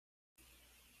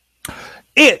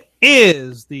It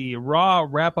is the Raw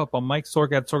wrap-up on Mike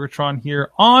Sorg at Sorgatron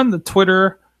here on the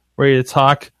Twitter, ready to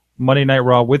talk Monday Night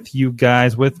Raw with you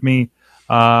guys, with me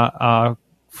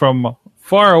from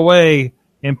far away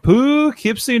in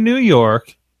Poughkeepsie, New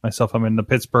York. Myself, I'm in the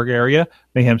Pittsburgh area.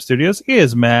 Mayhem Studios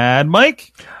is Mad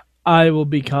Mike. I will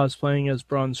be cosplaying as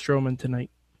Braun Strowman tonight.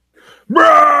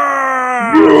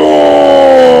 Braun!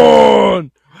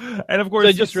 And of course,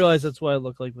 I just realized that's what I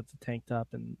look like with the tank top.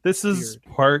 And this is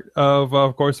part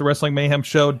of course, the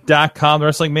WrestlingMayhemShow.com, the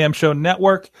Wrestling Mayhem Show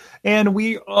Network, and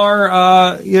we are,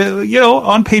 on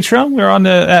Patreon. We're on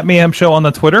at Mayhem Show on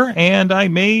the Twitter, and I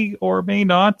may or may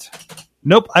not.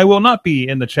 Nope, I will not be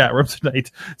in the chat room tonight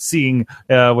seeing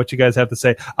what you guys have to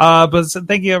say. But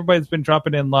thank you, everybody that's been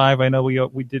dropping in live. I know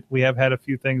we have had a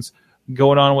few things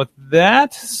going on with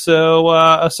that. So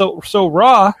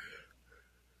Raw.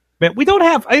 Man, we don't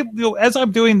have. As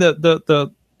I'm doing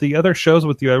the other shows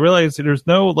with you, I realize there's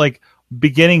no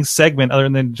beginning segment other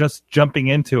than just jumping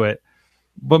into it.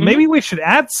 But maybe we should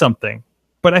add something.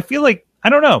 But I feel like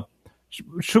I don't know.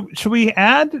 Should we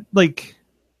add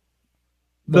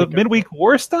the midweek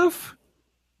war stuff?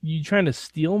 You trying to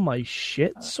steal my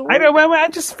shit, Sorg? I know.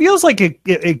 It just feels like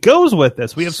it goes with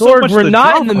this. We have Sorg, so much. We're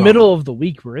not in the middle of the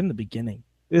week. We're in the beginning.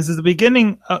 This is the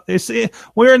beginning.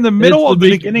 We're in the middle of the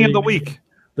beginning of the week.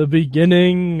 The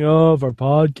beginning of our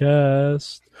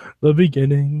podcast. The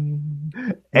beginning.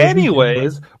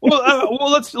 Anyways,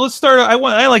 let's start.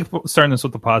 I like starting this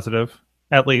with the positive,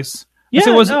 at least. Yeah,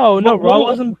 Raw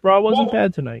wasn't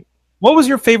bad tonight. What was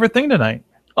your favorite thing tonight?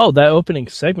 Oh, that opening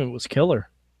segment was killer.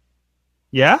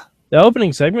 Yeah? The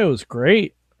opening segment was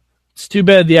great. It's too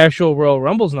bad the actual Royal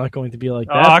Rumble's not going to be like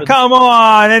that. Oh, come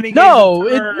on.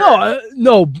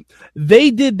 No.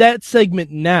 They did that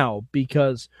segment now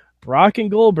because Brock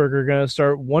and Goldberg are going to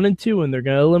start 1 and 2, and they're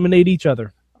going to eliminate each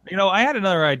other. I had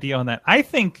another idea on that. I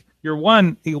think your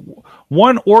one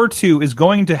or two is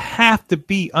going to have to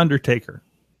be Undertaker.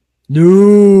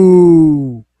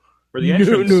 No. For the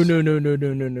entrance.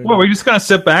 No. Well, we're just going to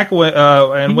sit back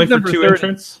and wait for two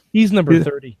entrants? He's number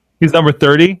 30. He's number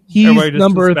 30? He's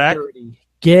number 30.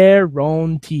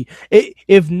 Guarantee.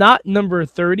 If not number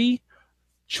 30,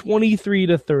 23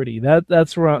 to 30.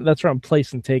 That's where I'm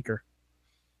placing Taker.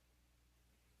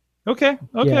 Okay.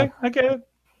 Yeah. I get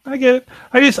it.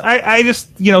 I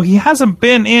just he hasn't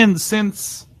been in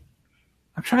since.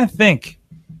 I'm trying to think.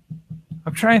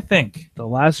 The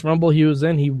last Rumble he was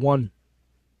in, he won.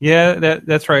 Yeah,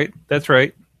 that's right.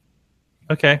 Okay,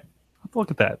 I'll have to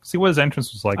look at that. See what his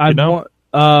entrance was like.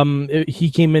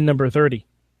 He came in number 30.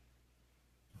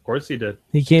 Of course he did.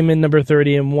 He came in number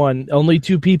 30 and won. Only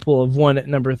two people have won at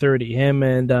number 30. Him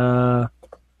and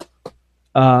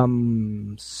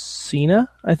Cena,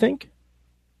 I think.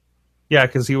 Yeah,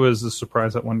 because he was a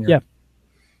surprise that 1 year.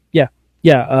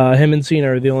 Yeah. Him and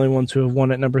Cena are the only ones who have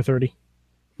won at number 30.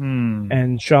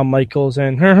 And Shawn Michaels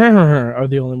and are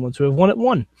the only ones who have won at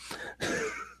 1.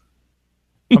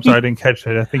 I'm sorry, I didn't catch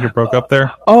it. I think it broke up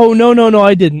there. Oh, no,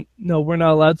 I didn't. No, we're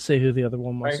not allowed to say who the other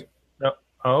one was. Right.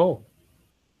 No.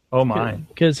 Oh my.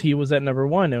 Because he was at number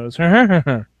 1. It was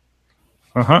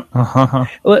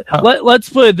Let's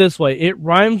put it this way. It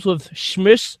rhymes with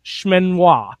Schmish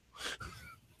Schmenoir.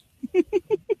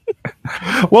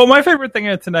 Well, my favorite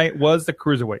thing tonight was the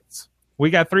Cruiserweights. We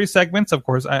got 3 segments. Of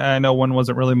course, I know one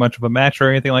wasn't really much of a match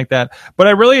or anything like that, but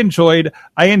I really enjoyed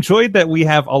that we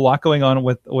have a lot going on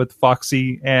with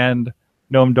Foxy and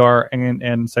Noam Dar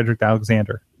and Cedric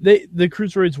Alexander. The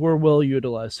Cruiserweights were well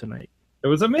utilized tonight. It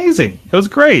was amazing. It was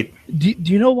great. Do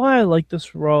you know why I like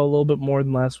this Raw a little bit more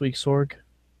than last week's Sorg?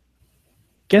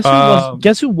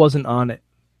 Guess who wasn't on it?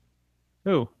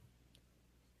 Who?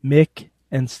 Mick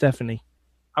and Stephanie.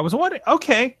 I was wondering.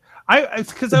 Okay.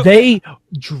 They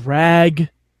drag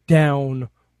down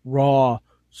Raw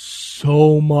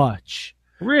so much.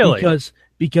 Really?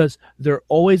 Because they're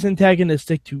always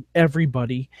antagonistic to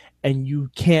everybody, and you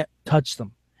can't touch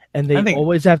them. And they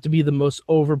always have to be the most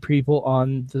over people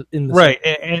in the right.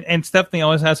 And Stephanie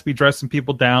always has to be dressing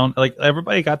people down. Like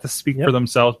everybody got to speak for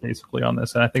themselves basically on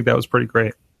this, and I think that was pretty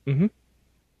great. Mm-hmm.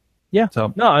 Yeah.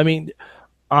 So no, I mean,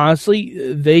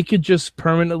 honestly, they could just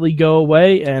permanently go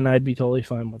away, and I'd be totally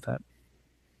fine with that.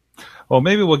 Well,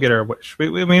 maybe we'll get our wish.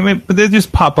 But they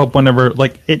just pop up whenever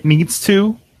it needs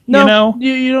to. No,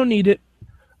 you don't need it.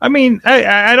 I mean,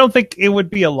 I don't think it would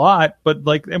be a lot, but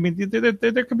there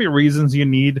could be reasons you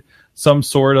need some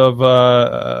sort of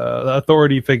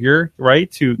authority figure,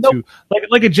 right? To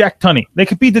like a Jack Tunney. They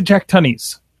could be the Jack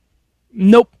Tunneys.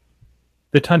 Nope.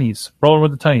 The Tunneys. Rolling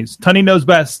with the Tunneys. Tunney knows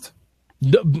best.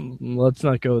 Let's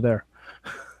not go there.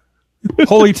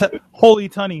 Holy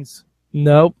Tunneys.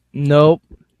 Nope.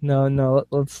 No.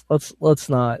 Let's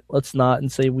not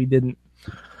and say we didn't.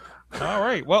 All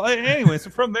right. Well, anyway, so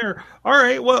from there, all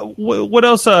right. Well, what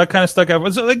else kind of stuck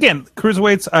out? So again,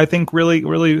 cruiserweights, I think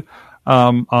really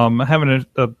having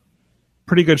a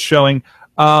pretty good showing.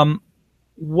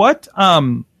 What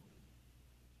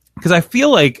because I feel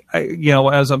like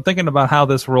as I'm thinking about how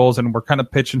this rolls, and we're kind of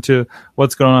pitching to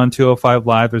what's going on 205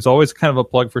 Live. There's always kind of a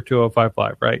plug for 205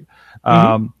 Live, right?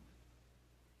 Mm-hmm.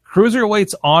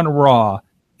 Cruiserweights on Raw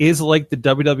is like the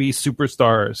WWE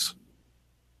superstars.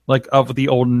 Like of the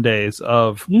olden days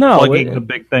of plugging the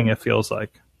big thing, it feels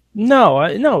like. No,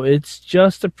 it's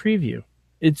just a preview.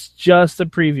 It's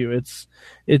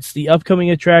the upcoming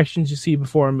attractions you see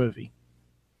before a movie.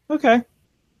 Okay.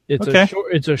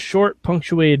 It's a short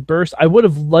punctuated burst. I would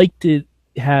have liked to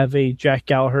have a Jack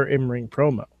Gallagher in-ring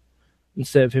promo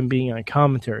instead of him being on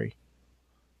commentary.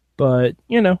 But,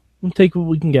 we'll take what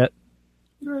we can get.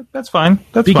 That's fine.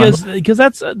 Because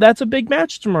that's a big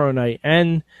match tomorrow night,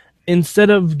 and instead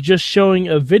of just showing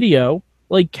a video,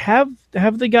 like have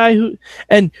the guy who,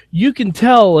 and you can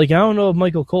tell, like, I don't know if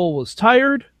Michael Cole was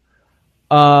tired,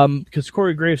 because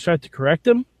Corey Graves tried to correct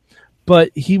him,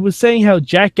 but he was saying how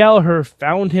Jack Gallagher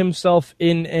found himself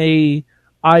in a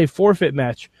I Forfeit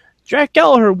match. Jack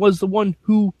Gallagher was the one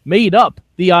who made up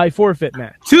the I Forfeit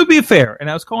match. To be fair, and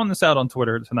I was calling this out on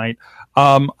Twitter tonight,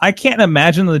 I can't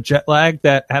imagine the jet lag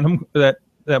that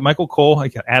Michael Cole,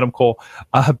 Adam Cole,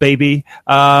 baby,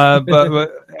 but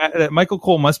that Michael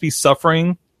Cole must be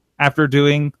suffering after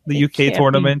doing the UK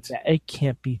tournament. It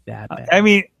can't be that bad. I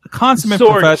mean, consummate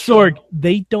professional. Sorg,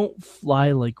 they don't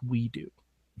fly like we do.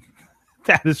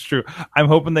 That is true. I'm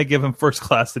hoping they give him first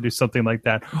class to do something like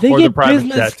that. They or get the private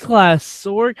business jet. Class,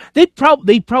 Sorg. They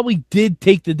probably did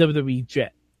take the WWE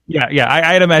jet. Yeah.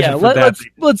 I'd imagine for that.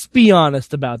 Let's be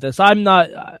honest about this. I'm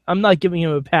not giving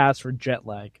him a pass for jet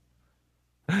lag.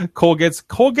 Cole gets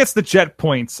the jet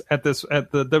points at the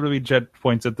WWE jet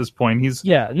points at this point.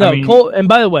 Cole. And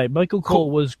by the way, Michael Cole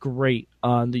was great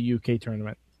on the UK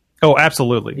tournament. Oh,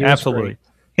 absolutely. Great.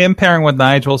 Him pairing with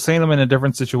Nigel, seeing them in a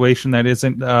different situation that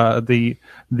isn't the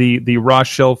Raw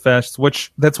show fest,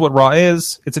 which that's what Raw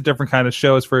is. It's a different kind of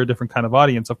show. It's for a different kind of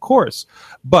audience, of course.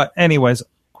 But anyways,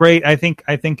 great. I think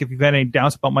if you've had any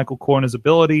doubts about Michael Cole and his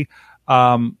ability,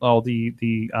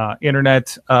 the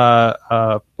internet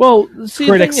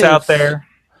critics out there.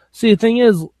 See, the thing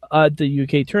is, the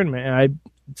UK tournament, and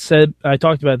I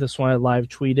talked about this when I live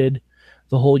tweeted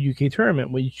the whole UK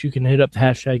tournament, which you can hit up the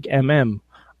hashtag MM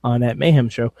on at Mayhem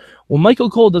Show. Well, Michael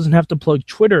Cole doesn't have to plug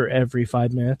Twitter every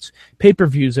 5 minutes,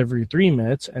 pay-per-views every 3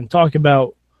 minutes, and talk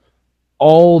about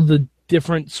all the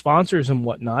different sponsors and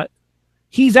whatnot.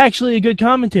 He's actually a good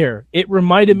commentator. It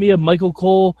reminded me of Michael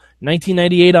Cole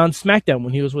 1998 on SmackDown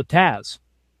when he was with Taz.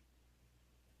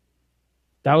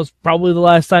 That was probably the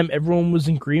last time everyone was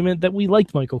in agreement that we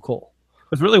liked Michael Cole.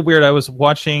 It was really weird. I was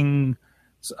watching,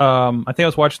 I think I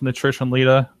was watching the Trish and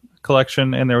Lita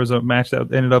collection, and there was a match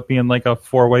that ended up being like a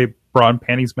 4-way bra and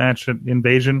panties match at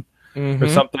Invasion or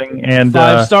something. And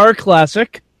 5-star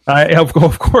classic.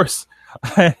 Of course.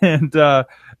 And I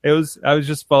was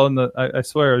just following I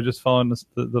swear I was just following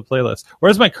the playlist.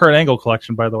 Where's my Kurt Angle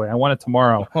collection, by the way? I want it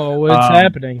tomorrow. Oh, it's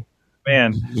happening.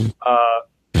 Man.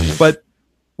 But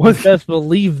best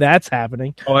believe that's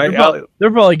happening. They're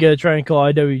probably going to try and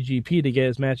call IWGP to get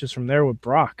his matches from there with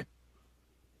Brock.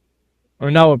 Or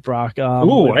not with Brock.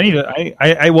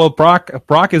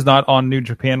 Brock is not on New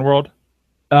Japan World.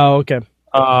 Oh, okay.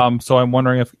 So I'm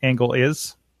wondering if Angle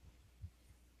is.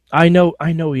 I know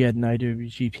he had an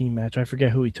IWGP match. I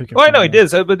forget who he took it. Oh, I know he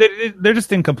did, but they're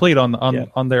just incomplete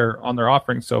on their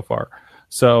offerings so far.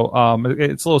 So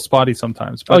it's a little spotty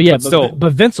sometimes. But,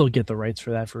 but Vince will get the rights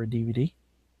for that for a DVD.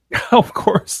 Of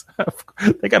course,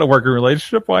 they got a working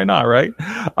relationship. Why not, right?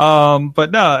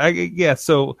 But no,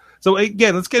 So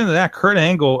again, let's get into that. Kurt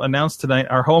Angle announced tonight,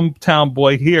 our hometown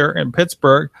boy here in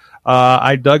Pittsburgh.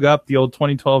 I dug up the old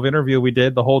 2012 interview we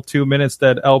did, the whole 2 minutes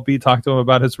that LB talked to him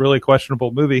about his really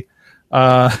questionable movie.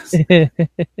 Did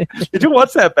you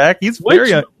watch that back? He's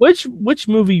which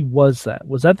movie was that?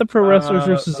 Was that the Pro Wrestlers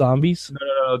vs. Zombies?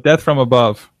 No, Death from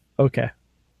Above. Okay.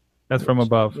 Death from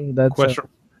Above. That's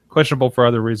questionable for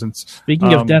other reasons.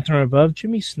 Speaking of Death from Above,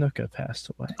 Jimmy Snuka passed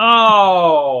away.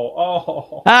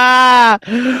 Oh! I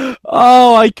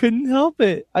couldn't help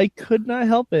it. I could not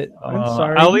help it. I'm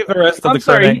sorry. I'll leave the rest of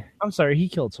I'm sorry. He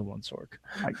killed someone, Sorg.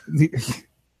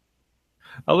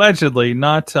 Allegedly,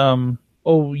 not.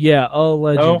 Oh yeah,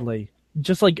 allegedly. No?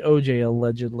 Just like OJ,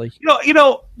 allegedly. You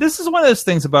know, this is one of those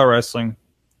things about wrestling,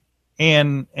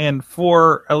 and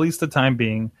for at least the time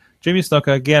being, Jimmy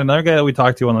Snuka, again, another guy that we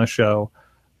talked to on the show.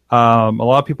 A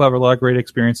lot of people have a lot of great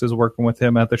experiences working with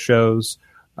him at the shows.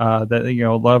 That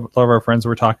a lot of our friends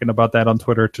were talking about that on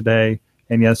Twitter today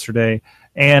and yesterday.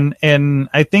 And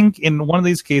I think in one of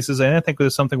these cases, and I think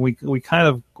there's something we kind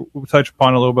of touch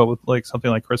upon a little bit with like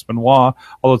something like Chris Benoit,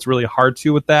 although it's really hard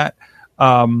to with that,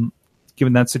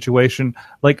 given that situation.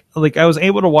 Like I was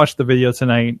able to watch the video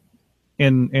tonight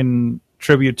in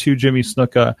tribute to Jimmy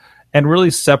Snuka and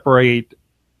really separate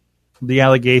the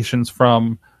allegations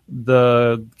from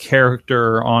the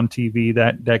character on TV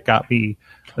that got me,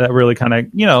 that really kind of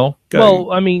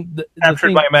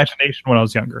captured my imagination when I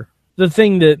was younger. The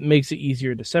thing that makes it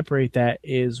easier to separate that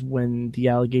is when the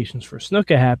allegations for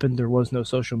Snuka happened, there was no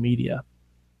social media.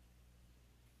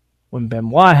 When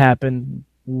Benoit happened,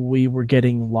 we were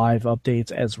getting live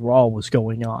updates as Raw was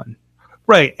going on.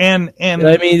 Right, and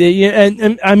I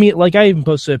mean, like I even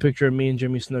posted a picture of me and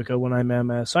Jimmy Snuka when I met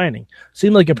him at a signing.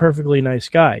 Seemed like a perfectly nice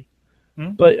guy,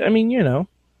 but I mean,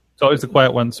 it's always the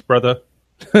quiet ones, brother.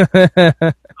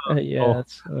 Yeah,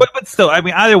 but still, I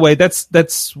mean, either way,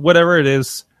 that's whatever it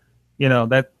is.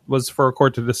 That was for a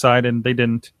court to decide, and they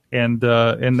didn't, and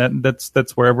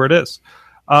that's wherever it is.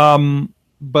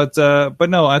 But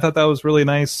no, I thought that was really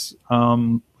nice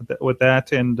with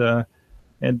that, and I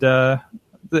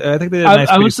think they did a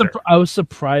nice piece I was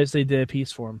surprised they did a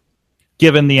piece for him,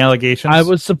 given the allegations. I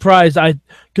was surprised,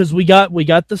 because we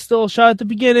got the still shot at the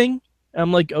beginning.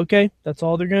 I'm like, okay, that's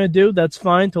all they're gonna do. That's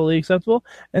fine, totally acceptable.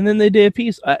 And then they did a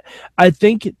piece. I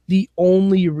think the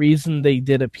only reason they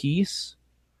did a piece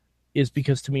is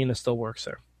because Tamina still works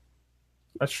there.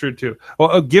 That's true too.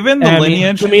 Well, given the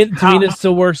lineage, Tamina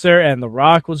still works there, and The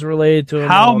Rock was related to him.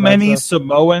 How many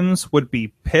Samoans would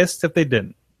be pissed if they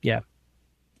didn't? Yeah,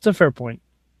 it's a fair point.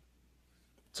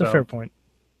 A fair point.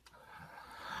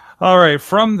 All right,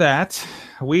 from that,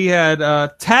 we had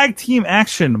tag team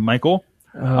action, Michael.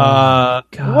 God.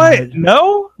 What?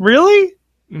 No? Really?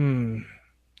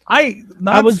 I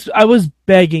was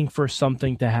begging for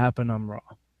something to happen on Raw.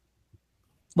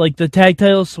 Like the tag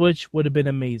title switch would have been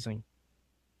amazing.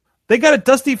 They got a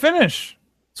dusty finish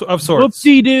of sorts.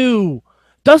 Whoopsie-doo.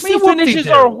 Dusty finishes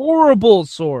are horrible,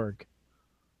 Sorg.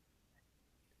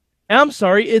 I'm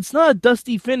sorry, it's not a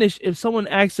dusty finish if someone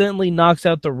accidentally knocks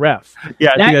out the ref.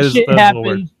 Yeah, that shit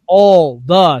happens all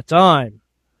the time.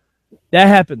 That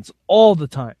happens all the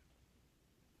time.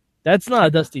 That's not a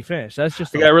dusty finish. That's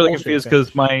just. I got really confused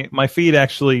because my feed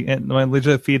actually, my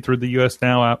legit feed through the USA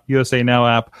Now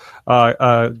app,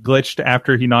 glitched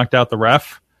after he knocked out the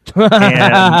ref,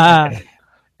 and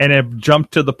it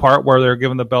jumped to the part where they're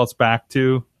giving the belts back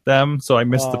to them. So I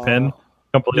missed the pin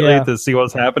completely to see what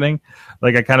was happening.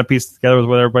 Like I kind of pieced together with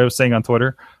what everybody was saying on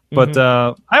Twitter. But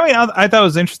I mean, I thought it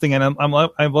was interesting, and I'm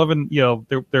loving.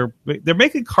 They're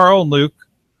making Carl and Luke.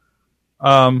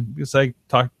 Because I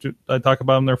talk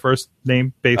about them their first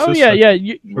name basis. Oh yeah.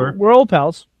 Sure. We're old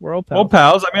pals. Old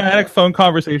pals. I mean, I had a phone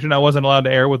conversation I wasn't allowed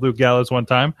to air with Luke Gallows one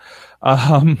time.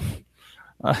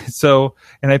 So,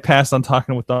 and I passed on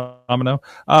talking with Domino.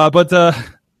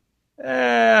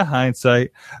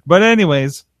 Hindsight. But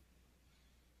anyways,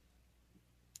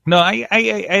 no,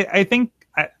 I think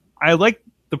I like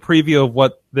the preview of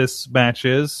what this match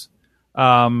is.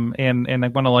 And I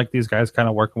want to like these guys kind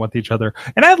of working with each other.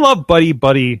 And I love Buddy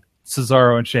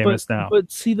Cesaro and Sheamus now.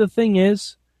 But see, the thing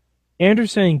is,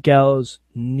 Anderson and Gallows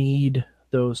need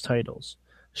those titles.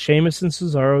 Sheamus and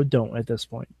Cesaro don't at this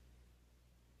point.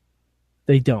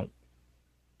 They don't.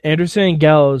 Anderson and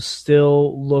Gallows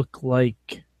still look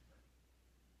like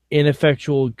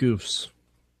ineffectual goofs.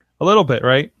 A little bit,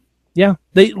 right? Yeah,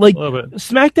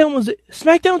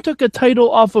 SmackDown took a title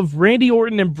off of Randy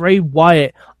Orton and Bray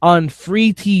Wyatt on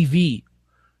free TV.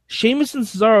 Sheamus and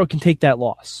Cesaro can take that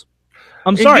loss.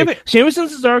 I'm sorry, Sheamus and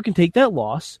Cesaro can take that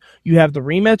loss. You have the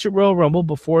rematch at Royal Rumble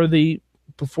before the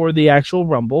actual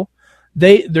Rumble.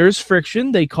 There's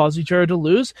friction. They cause each other to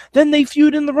lose. Then they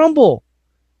feud in the Rumble.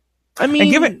 I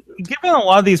mean, and given a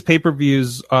lot of these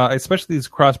pay-per-views, especially these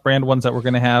cross-brand ones that we're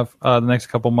going to have the next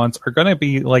couple months, are going to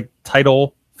be like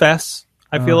title fests.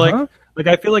 I feel like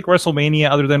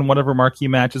WrestleMania, other than whatever marquee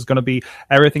match, is going to be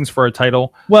everything's for a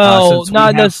title. Well,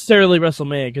 not necessarily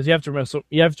WrestleMania, because you have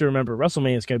to remember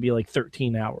WrestleMania is going to be like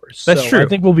 13 hours. That's true. I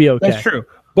think we'll be okay. That's true.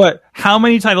 But how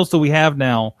many titles do we have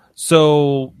now?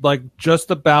 So, like,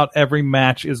 just about every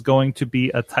match is going to be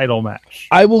a title match.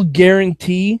 I will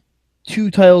guarantee 2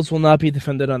 titles will not be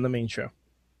defended on the main show.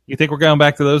 You think we're going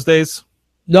back to those days?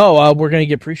 No, we're going to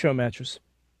get pre-show matches.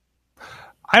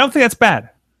 I don't think that's bad.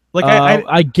 Like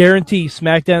I guarantee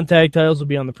SmackDown tag titles will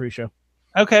be on the pre-show.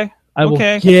 Okay. I will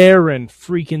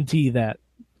guarantee that.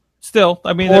 Still,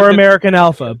 I mean, or American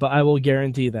Alpha, but I will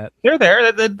guarantee that they're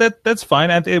there. That's fine.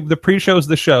 The pre-show is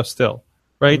the show still.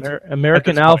 right?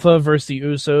 American Alpha versus the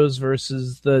Usos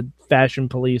versus the Fashion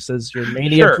Police as your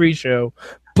Mania pre-show.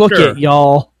 Book it,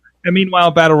 y'all. And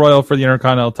meanwhile, Battle Royal for the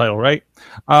Intercontinental title, right?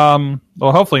 Well,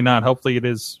 hopefully not. Hopefully it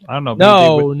is. I don't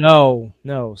know.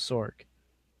 No, Sorg.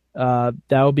 That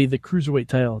will be the Cruiserweight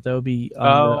title. That will be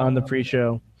on the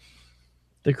pre-show.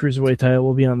 The Cruiserweight title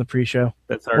will be on the pre-show.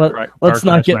 That's let's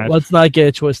not get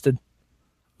it twisted.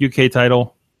 UK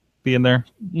title be in there?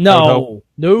 No.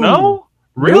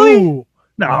 Really?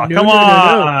 No, come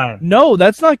on. No,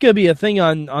 that's not going to be a thing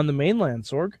on the mainland,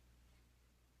 Sorg.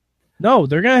 No,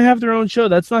 they're going to have their own show.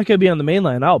 That's not going to be on the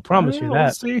mainland. I'll promise you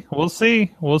that. We'll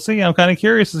see. I'm kind of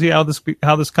curious to see how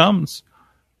this comes.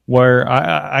 Where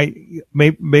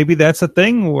maybe that's a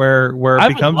thing where it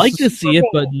becomes. I would like to see it,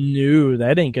 but no,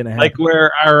 that ain't going to happen. Like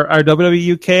where our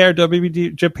WWE UK, our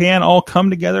WWE Japan all come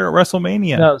together at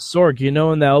WrestleMania. No, Sorg, you know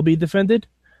when that'll be defended?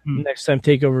 Next time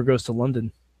TakeOver goes to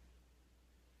London.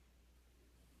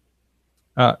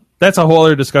 That's a whole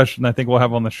other discussion I think we'll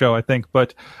have on the show, I think.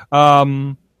 But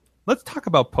let's talk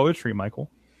about poetry,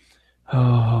 Michael.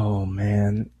 Oh,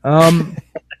 man.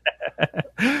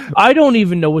 I don't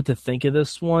even know what to think of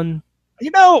this one. You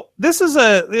know,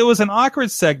 it was an awkward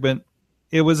segment.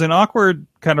 It was an awkward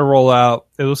kind of rollout.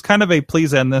 It was kind of a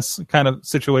please end this kind of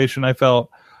situation, I felt.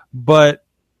 But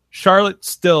Charlotte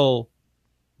still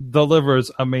delivers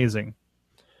amazing.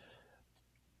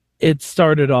 It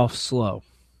started off slow.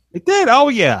 It did. Oh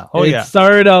yeah. It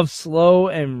started off slow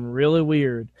and really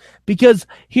weird. Because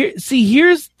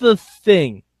here's the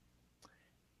thing.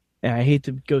 And I hate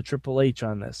to go Triple H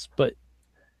on this, but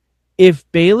if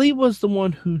Bayley was the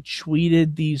one who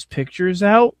tweeted these pictures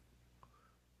out,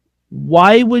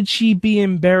 why would she be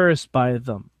embarrassed by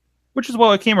them? Which is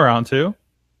what it came around to.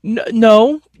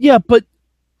 No, yeah, but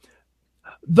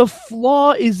the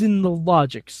flaw is in the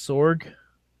logic, Sorg.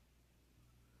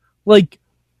 Like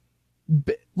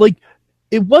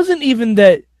it wasn't even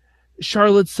that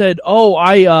Charlotte said, "Oh,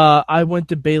 I went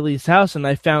to Bayley's house and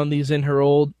I found these in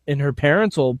her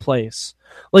parents' old place."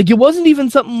 Like it wasn't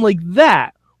even something like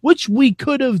that, which we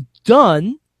could have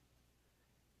done,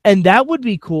 and that would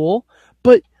be cool.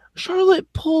 But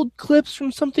Charlotte pulled clips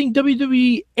from something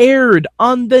WWE aired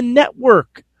on the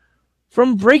network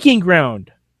from Breaking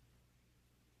Ground.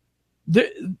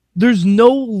 There's no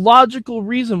logical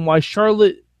reason why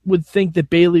Charlotte would think that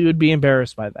Bayley would be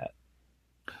embarrassed by that.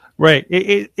 Right.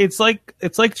 It's like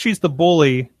she's the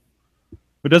bully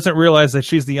who doesn't realize that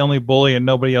she's the only bully and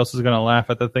nobody else is going to laugh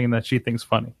at the thing that she thinks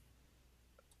funny.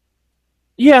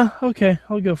 Yeah, okay,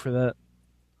 I'll go for that.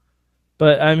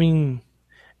 But I mean,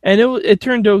 and it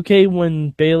turned okay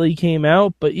when Bayley came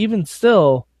out, but even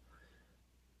still,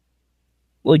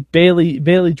 like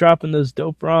Bayley dropping those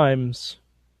dope rhymes,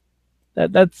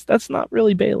 that's not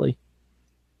really Bayley.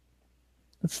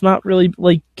 It's not really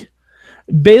like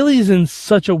Bayley's in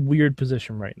such a weird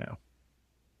position right now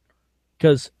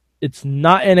because it's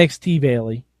not NXT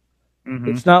Bayley. Mm-hmm.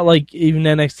 It's not like even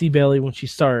NXT Bayley when she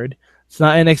started. It's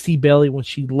not NXT Bayley when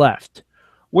she left.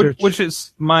 Which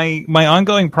is my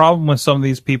ongoing problem with some of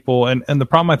these people, and the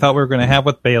problem I thought we were going to have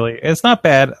with Bayley. It's not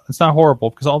bad. It's not horrible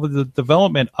because all the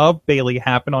development of Bayley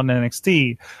happened on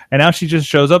NXT, and now she just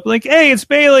shows up like, hey, it's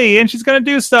Bayley, and she's going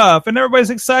to do stuff, and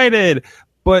everybody's excited.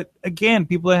 But again,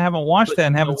 people that haven't watched that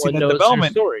and haven't seen the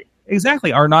development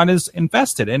exactly are not as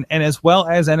invested. And as well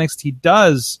as NXT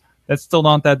does, that's still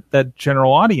not that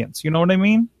general audience. You know what I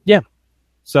mean? Yeah.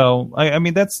 So I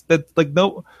mean that's like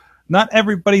not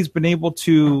everybody's been able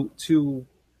to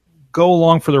go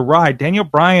along for the ride. Daniel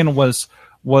Bryan was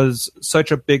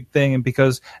such a big thing, and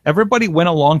because everybody went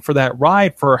along for that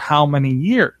ride for how many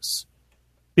years?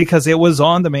 Because it was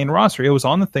on the main roster. It was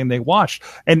on the thing they watched.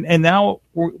 And now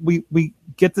we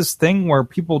get this thing where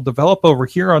people develop over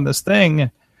here on this thing,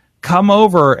 come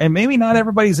over, and maybe not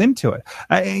everybody's into it.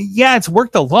 Yeah, it's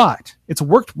worked a lot. It's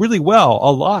worked really well, a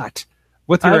lot,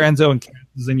 with your Enzo and Cass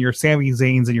and your Sami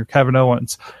Zayns and your Kevin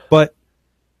Owens. But,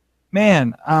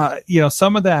 man,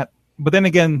 some of that, but then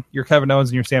again, your Kevin Owens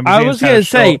and your Sami Zayns. I was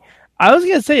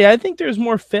going to say, I think there's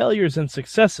more failures than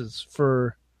successes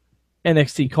for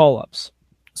NXT call-ups.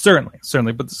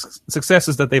 Certainly, but the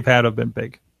successes that they've had have been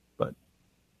big. But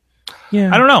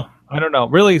yeah, I don't know.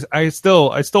 Really, I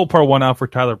still pour one out for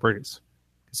Tyler Breeze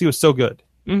because he was so good.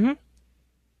 Mm-hmm.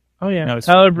 Oh yeah,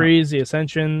 Tyler Breeze, the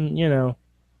Ascension,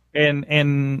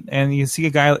 and you see a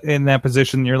guy in that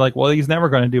position, and you're like, well, he's never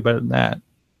going to do better than that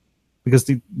because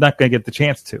he's not going to get the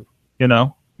chance to,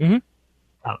 Mm-hmm.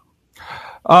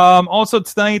 Also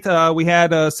tonight we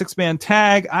had a 6-man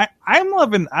tag. I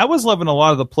was loving a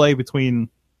lot of the play between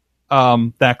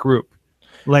that group.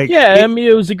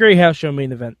 It was a great house show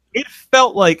main event. It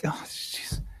felt like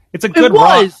it's a good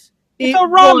ride. It's a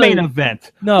Raw main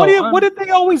event. No, what did they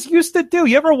always used to do?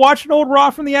 You ever watch an old Raw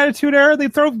from the Attitude Era? They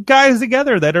throw guys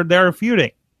together that are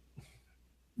feuding.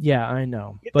 Yeah, I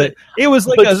know, but it was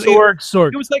like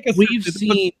Sorg. It was like we've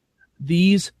seen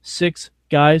these 6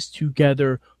 guys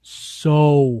together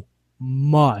so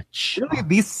much. Really,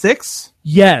 these 6?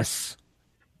 Yes,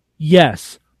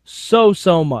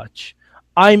 so much.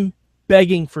 I'm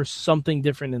begging for something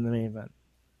different in the main event.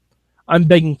 I'm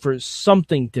begging for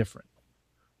something different.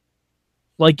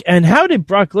 Like, and how did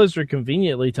Brock Lesnar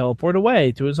conveniently teleport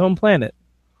away to his home planet?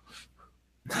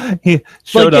 He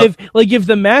showed up. If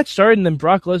the match started and then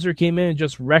Brock Lesnar came in and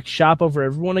just wrecked shop over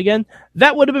everyone again,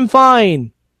 that would have been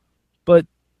fine. But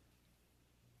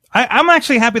I'm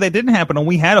actually happy that didn't happen, and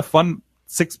we had a fun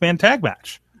 6-man tag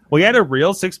match. We had a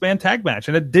real 6-man tag match,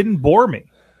 and it didn't bore me.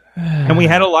 And we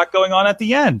had a lot going on at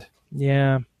the end.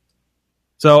 Yeah.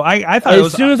 So I thought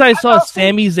as soon as I saw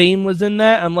Sami Zayn was in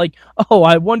that, I'm like, oh,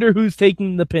 I wonder who's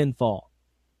taking the pinfall.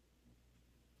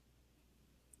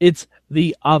 It's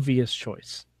the obvious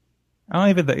choice.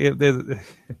 I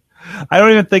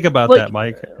don't even think about that,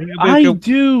 Mike. I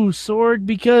do, Sorg,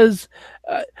 because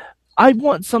I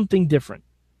want something different.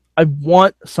 I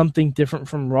want something different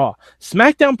from Raw.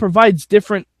 SmackDown provides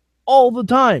different all the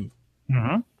time.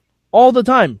 Mm-hmm. All the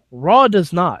time. Raw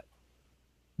does not.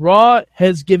 Raw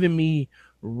has given me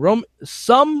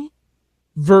some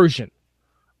version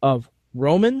of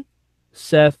Roman,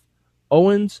 Seth,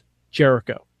 Owens,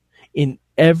 Jericho in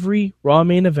every Raw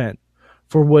main event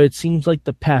for what it seems like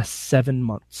the past 7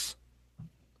 months.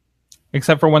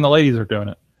 Except for when the ladies are doing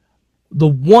it. The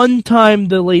one time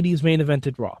the ladies main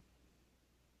evented Raw.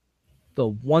 The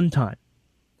one time.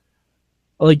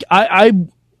 Like,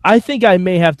 I think I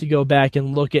may have to go back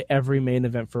and look at every main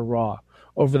event for Raw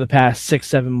over the past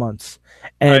 6-7 months.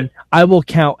 And right. I will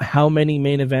count how many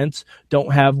main events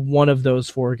don't have one of those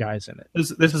 4 guys in it.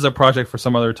 This is a project for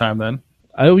some other time then.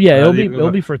 Oh yeah,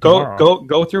 it'll be for tomorrow.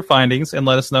 Go with your findings and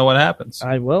let us know what happens.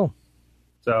 I will.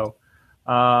 So,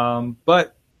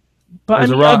 but I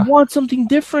mean, I want something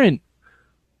different.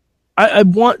 I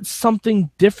want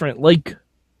something different. Like,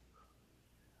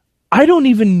 I don't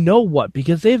even know what,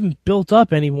 because they haven't built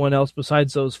up anyone else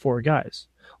besides those 4 guys.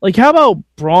 Like, how about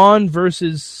Braun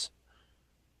versus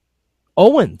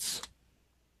Owens?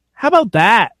 How about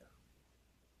that?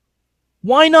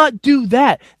 Why not do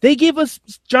that? They gave us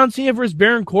John Cena versus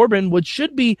Baron Corbin, which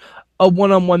should be a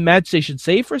one-on-one match they should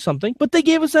save for something, but they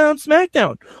gave us that on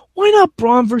SmackDown. Why not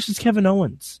Braun versus Kevin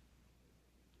Owens?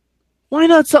 Why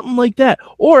not something like that?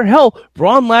 Or hell,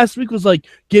 Braun last week was like,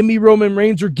 give me Roman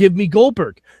Reigns or give me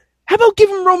Goldberg. How about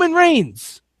giving Roman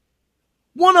Reigns?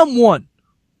 One-on-one.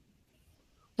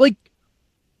 Like,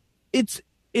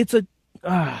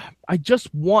 I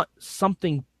just want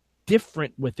something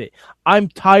different with it. I'm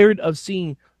tired of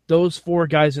seeing those 4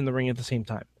 guys in the ring at the same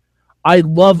time. I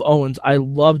love Owens, I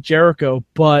love Jericho,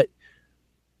 but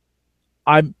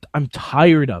I'm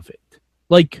tired of it.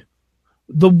 Like,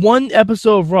 the one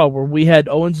episode of Raw where we had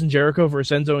Owens and Jericho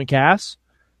versus Enzo and Cass,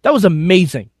 that was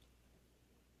amazing.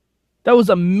 That was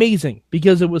amazing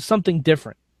because it was something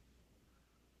different.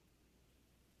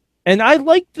 And I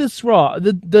liked this Raw.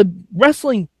 The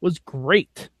wrestling was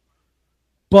great.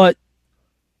 But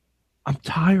I'm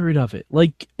tired of it.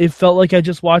 Like, it felt like I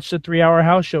just watched a 3-hour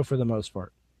house show for the most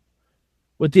part.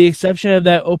 With the exception of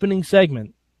that opening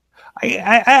segment.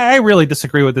 I really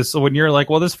disagree with this. So when you're like,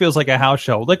 well, this feels like a house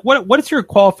show. Like, what is your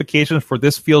qualification for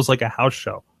this feels like a house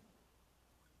show?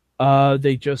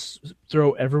 They just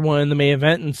throw everyone in the main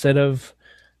event instead of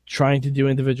trying to do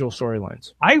individual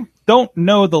storylines. I don't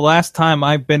know the last time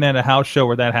I've been at a house show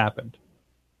where that happened.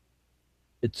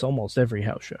 It's almost every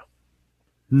house show.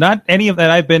 Not any of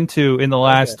that I've been to in the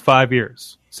last 5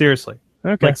 years. Seriously.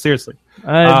 Okay. Like, seriously.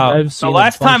 I've seen the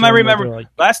last time I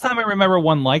remember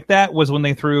one like that was when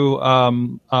they threw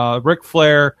Ric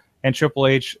Flair and Triple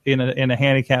H in a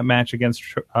handicap match against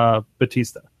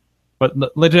Batista.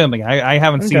 But legitimately, I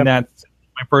haven't seen that since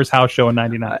my first house show in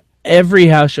 '99. Every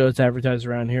house show that's advertised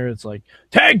around here, it's like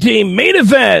tag team main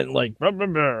event. Like, blah, blah,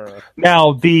 blah.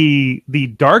 Now the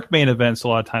dark main events a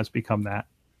lot of times become that.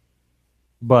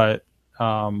 But no,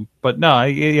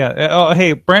 Oh,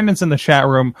 hey, Brandon's in the chat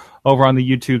room over on the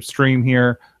YouTube stream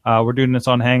here. We're doing this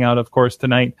on Hangout, of course,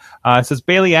 tonight. It says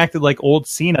Bayley acted like old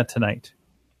Cena tonight.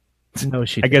 No,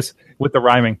 she. I guess with the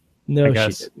rhyming. No,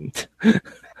 she didn't.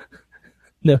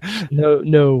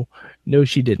 No,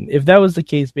 she didn't. If that was the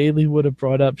case, Bayley would have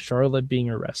brought up Charlotte being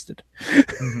arrested.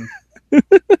 Mm-hmm.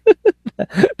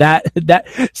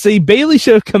 See, Bailey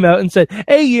should have come out and said,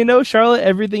 "Hey, Charlotte,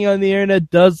 everything on the internet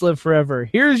does live forever.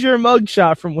 Here's your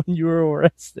mugshot from when you were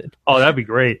arrested." Oh, that'd be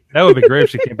great. That would be great if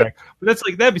she came back. But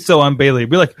that'd be so on Bailey.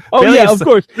 Be like, oh Bailey yeah, of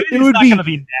course, it would not going to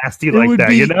be nasty like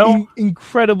that.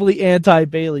 Incredibly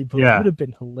anti-Bailey, but it would have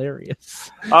been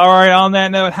hilarious. All right. On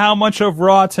that note, how much of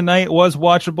Raw tonight was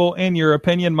watchable in your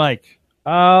opinion, Mike?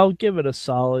 I'll give it a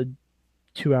solid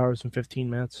 2 hours and 15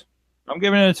 minutes. I'm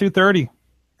giving it a 2:30.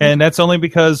 And that's only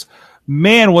because,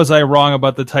 man, was I wrong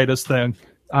about the Titus thing.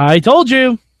 I told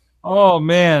you. Oh,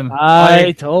 man.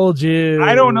 I told you.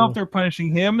 I don't know if they're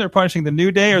punishing him, they're punishing the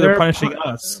New Day, or they're punishing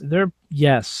us.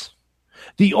 Yes.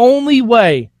 The only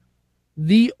way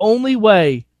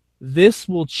this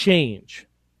will change,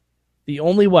 the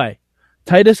only way,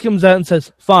 Titus comes out and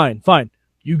says, fine.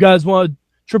 You guys want to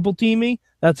triple team me?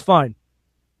 That's fine.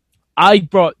 I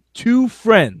brought 2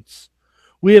 friends.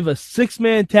 We have a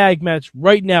 6-man tag match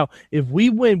right now. If we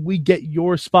win, we get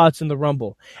your spots in the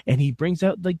Rumble. And he brings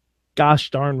out the gosh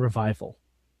darn Revival.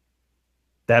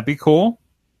 That'd be cool.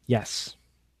 Yes.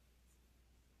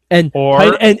 And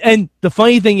the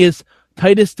funny thing is,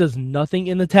 Titus does nothing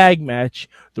in the tag match.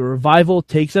 The Revival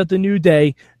takes out the New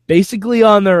Day basically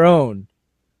on their own.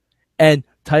 And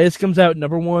Titus comes out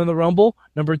number 1 in the Rumble.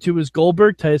 Number 2 is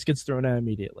Goldberg. Titus gets thrown out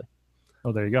immediately.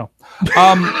 Oh, there you go.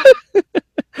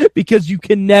 Because you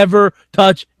can never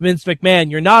touch Vince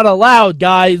McMahon. You're not allowed,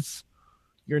 guys.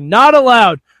 You're not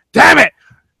allowed. Damn it!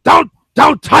 Don't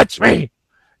touch me!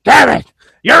 Damn it!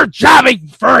 You're jobbing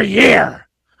for a year.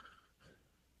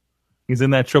 He's in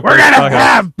that triple. We're gonna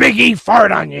have Big E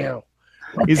fart on you.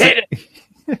 He's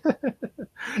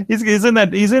in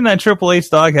that Triple H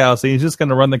doghouse. He's just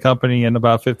gonna run the company in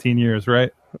about 15 years,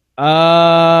 right?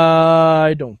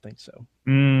 I don't think so.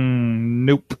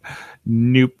 Nope.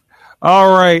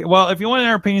 All right. Well, if you want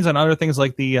our opinions on other things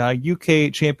like the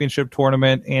UK Championship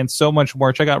Tournament and so much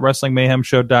more, check out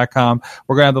WrestlingMayhemShow.com.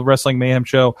 We're going to have the Wrestling Mayhem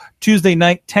Show Tuesday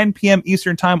night, 10 p.m.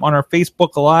 Eastern Time on our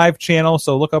Facebook Live channel.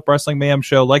 So look up Wrestling Mayhem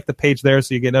Show, like the page there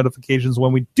so you get notifications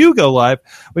when we do go live.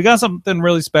 We got something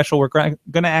really special. We're going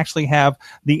to actually have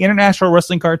the International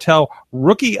Wrestling Cartel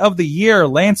Rookie of the Year,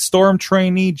 Lance Storm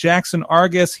trainee Jackson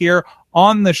Argus here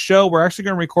on the show. We're actually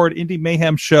going to record Indie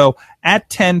Mayhem Show at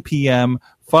 10 p.m.,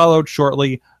 followed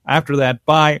shortly after that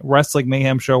by Wrestling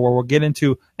Mayhem Show, where we'll get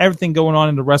into everything going on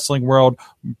in the wrestling world,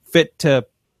 fit to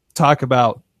talk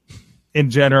about in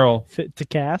general. Fit to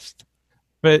cast?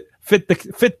 But fit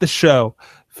the show.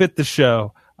 But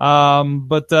no,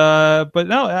 I'm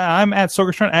at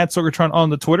Sorgatron on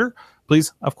the Twitter.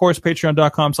 Please, of course,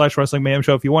 patreon.com/Wrestling Mayhem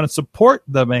Show if you want to support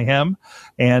the Mayhem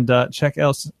and check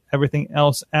everything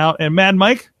else out. And Mad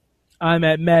Mike? I'm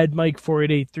at Mad Mike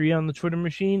 4883 on the Twitter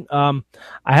machine. I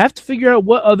have to figure out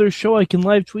what other show I can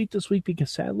live tweet this week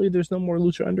because sadly there's no more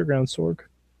Lucha Underground, Sorg.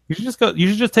 You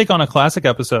should just take on a classic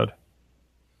episode.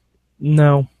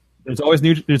 No. There's always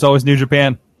New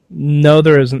Japan. No,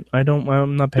 there isn't.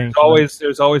 I'm not paying.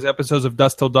 There's always episodes of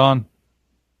Dust Till Dawn.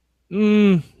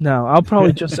 No, I'll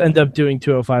probably just end up doing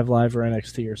 205 Live or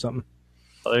NXT or something.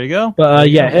 Well, there you go. But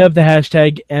have the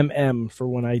hashtag MM for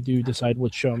when I do decide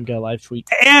which show I'm going to live tweet.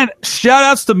 And shout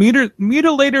outs to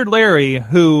Mutilated Larry,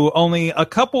 who only a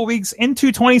couple weeks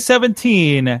into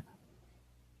 2017,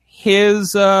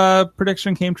 his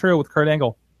prediction came true with Kurt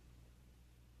Angle.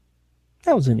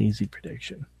 That was an easy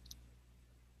prediction.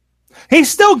 He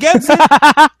still gets it.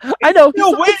 I know. He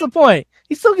still gets the point.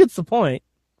 He still gets the point.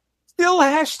 Still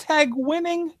hashtag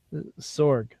winning.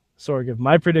 Sorg, if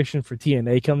my prediction for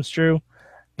TNA comes true,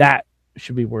 that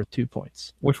should be worth 2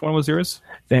 points. Which one was yours?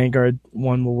 Vanguard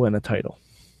 1 will win a title.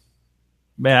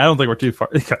 Man, I don't think we're too far.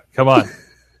 Come on.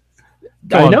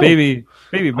 Come on, baby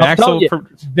Maxwell.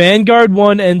 Vanguard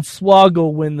 1 and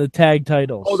Swoggle win the tag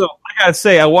titles. Although, I gotta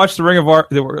say, I watched the Ring of Honor.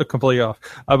 They were completely off.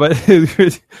 But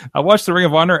I watched the Ring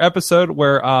of Honor episode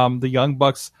where the Young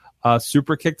Bucks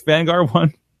super kicked Vanguard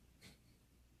 1.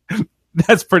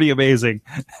 That's pretty amazing.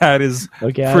 That is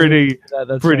pretty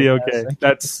okay.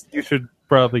 You should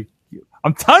probably.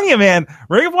 I'm telling you, man.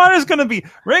 Ring of Honor is going to be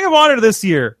Ring of Honor this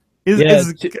year.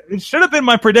 It should have been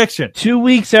my prediction. 2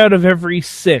 weeks out of every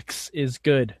 6 is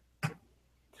good.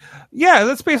 Yeah,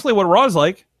 that's basically what Raw's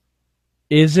like.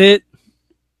 Is it?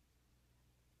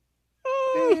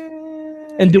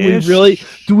 And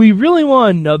do we really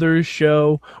want another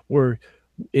show where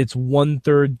it's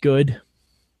 1/3 good?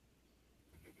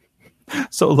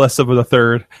 So less of a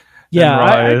third.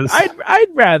 Yeah, I'd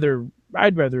rather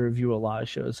review a lot of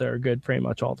shows that are good pretty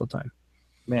much all the time.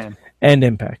 Man. And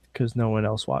Impact, because no one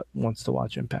else wants to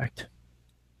watch Impact.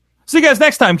 See you guys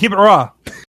next time. Keep it raw.